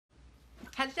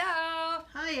Hello!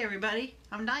 Hi everybody,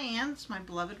 I'm Diane. It's my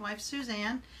beloved wife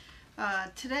Suzanne.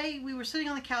 Today we were sitting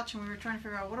on the couch and we were trying to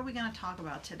figure out what are we going to talk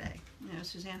about today. You know,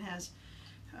 Suzanne has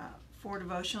 4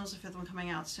 devotionals, the 5th one coming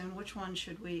out soon. Which one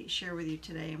should we share with you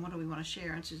today and what do we want to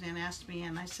share? And Suzanne asked me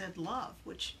and I said love,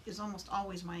 which is almost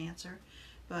always my answer.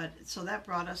 But so that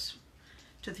brought us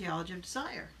to Theology of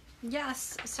Desire.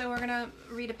 Yes, so we're going to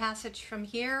read a passage from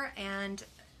here, and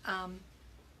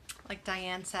like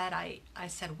Diane said, I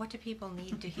said, what do people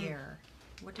need to hear?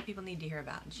 What do people need to hear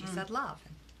about? And she said love.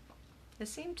 And it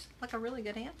seemed like a really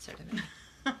good answer to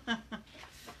me.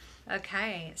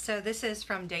 Okay, so this is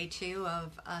from day 2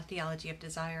 of Theology of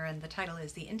Desire, and the title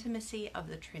is The Intimacy of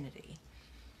the Trinity.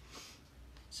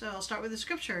 So I'll start with the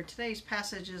scripture. Today's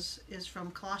passage is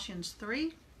from Colossians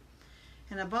 3.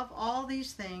 And above all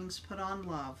these things put on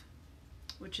love,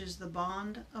 which is the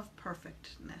bond of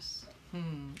perfectness.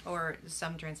 Or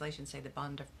some translations say the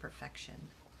bond of perfection,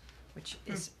 which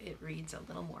is, it reads a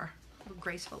little more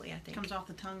gracefully, I think. Comes off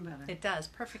the tongue better. It does.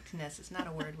 Perfectness is not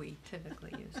a word we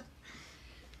typically use,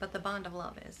 but the bond of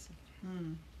love is.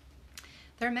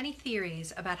 There are many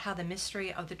theories about how the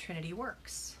mystery of the Trinity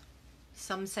works.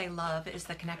 Some say love is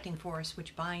the connecting force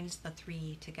which binds the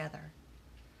three together.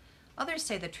 Others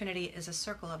say the Trinity is a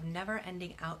circle of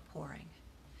never-ending outpouring,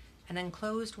 an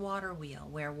enclosed water wheel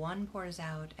where one pours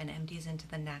out and empties into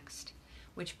the next,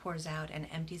 which pours out and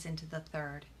empties into the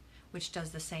third, which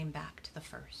does the same back to the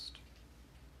first.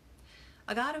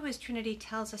 A God who is Trinity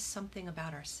tells us something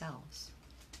about ourselves.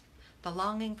 The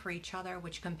longing for each other,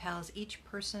 which compels each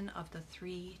person of the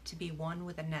three to be one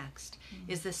with the next,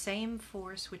 is the same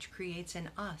force which creates in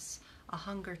us a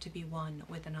hunger to be one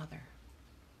with another.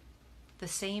 The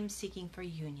same seeking for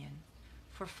union,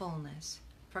 for fullness,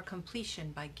 for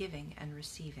completion by giving and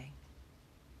receiving.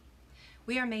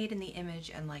 We are made in the image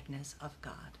and likeness of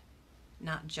God,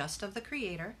 not just of the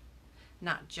Creator,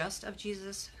 not just of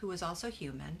Jesus, who was also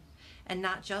human, and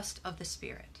not just of the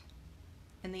Spirit.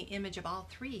 In the image of all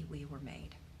three we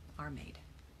are made.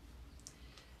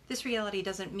 This reality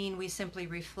doesn't mean we simply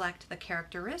reflect the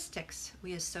characteristics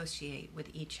we associate with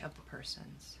each of the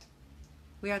persons.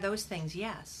 We are those things,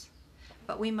 yes,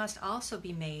 but we must also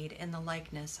be made in the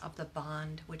likeness of the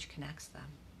bond which connects them.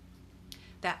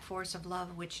 That force of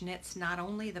love which knits not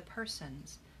only the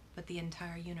persons, but the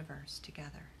entire universe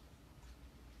together.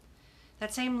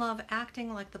 That same love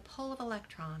acting like the pull of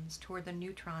electrons toward the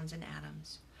neutrons in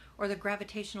atoms, or the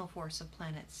gravitational force of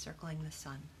planets circling the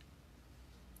sun.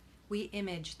 We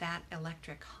image that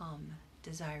electric hum,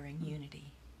 desiring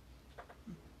unity.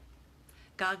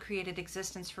 God created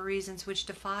existence for reasons which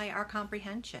defy our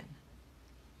comprehension.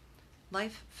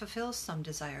 Life fulfills some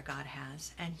desire God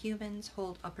has, and humans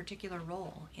hold a particular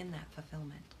role in that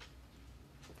fulfillment.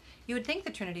 You would think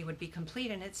the Trinity would be complete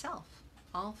in itself,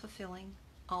 all fulfilling,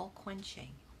 all quenching.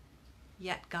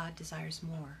 Yet God desires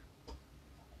more.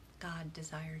 God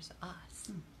desires us.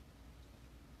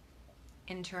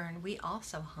 In turn, we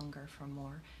also hunger for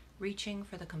more, reaching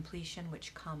for the completion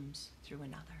which comes through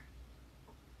another.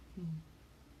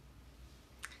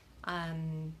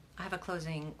 I have a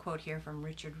closing quote here from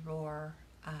Richard Rohr,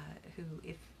 who,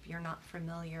 if you're not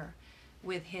familiar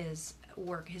with his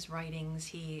work, his writings,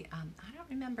 he, I don't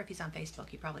remember if he's on Facebook,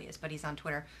 he probably is, but he's on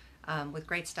Twitter with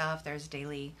great stuff. There's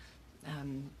daily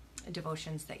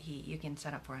devotions that you can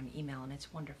set up for an email, and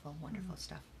it's wonderful, wonderful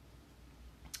stuff.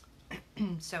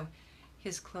 So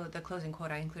the closing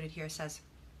quote I included here says,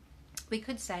 we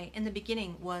could say, in the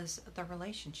beginning was the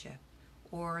relationship,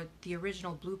 or the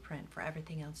original blueprint for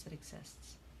everything else that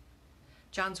exists.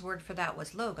 John's word for that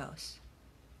was logos.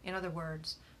 In other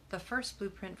words, the first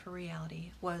blueprint for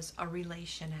reality was a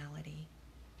relationality.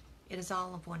 It is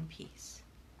all of one piece.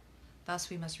 Thus,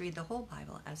 we must read the whole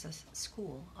Bible as a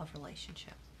school of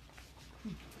relationship.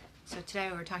 So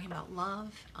today we're talking about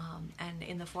love, and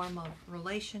in the form of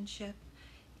relationship,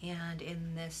 and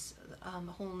in this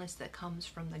wholeness that comes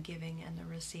from the giving and the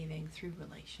receiving through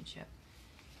relationship.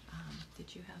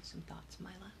 Did you have some thoughts,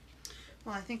 Mila?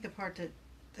 Well, I think the part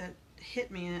that hit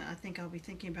me, and I think I'll be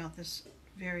thinking about this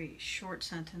very short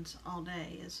sentence all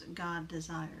day, is God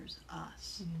desires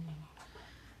us.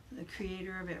 The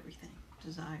creator of everything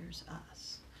desires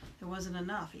us. It wasn't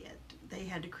enough yet. They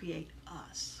had to create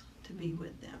us to be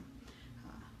with them.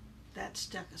 That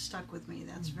stuck with me.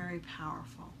 That's very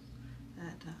powerful.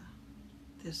 That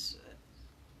this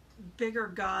bigger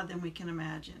God than we can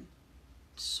imagine,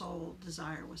 sole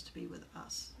desire was to be with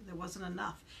us. There wasn't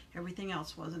enough. Everything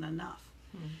else wasn't enough.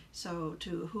 So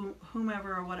to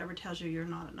whomever or whatever tells you you're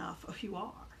not enough, oh, you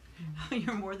are.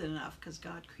 You're more than enough because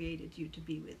God created you to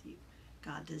be with you.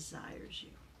 God desires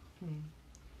you.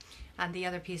 And the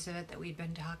other piece of it that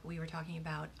we were talking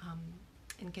about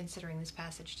in considering this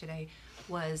passage today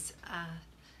was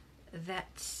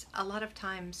that a lot of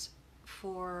times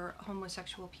for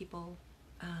homosexual people,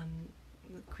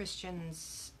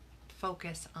 Christians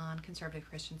focus on, conservative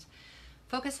Christians,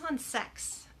 focus on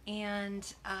sex.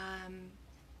 And,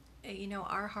 you know,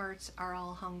 our hearts are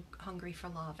all hungry for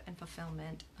love and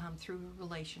fulfillment through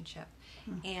relationship.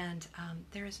 And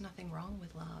there is nothing wrong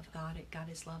with love. God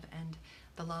is love, and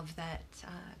the love that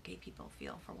gay people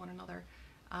feel for one another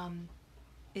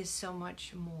is so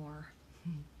much more.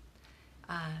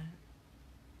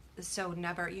 So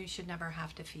you should never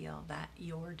have to feel that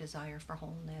your desire for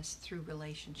wholeness through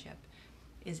relationship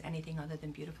is anything other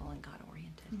than beautiful and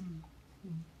God-oriented.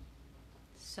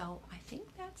 So I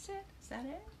think that's it. Is that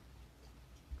it?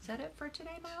 Is that it for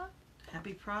today, Mama?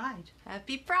 Happy Pride.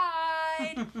 Happy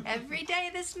Pride! Every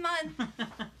day this month.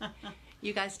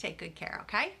 You guys take good care,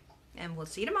 okay? And we'll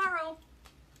see you tomorrow.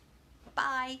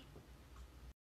 Bye.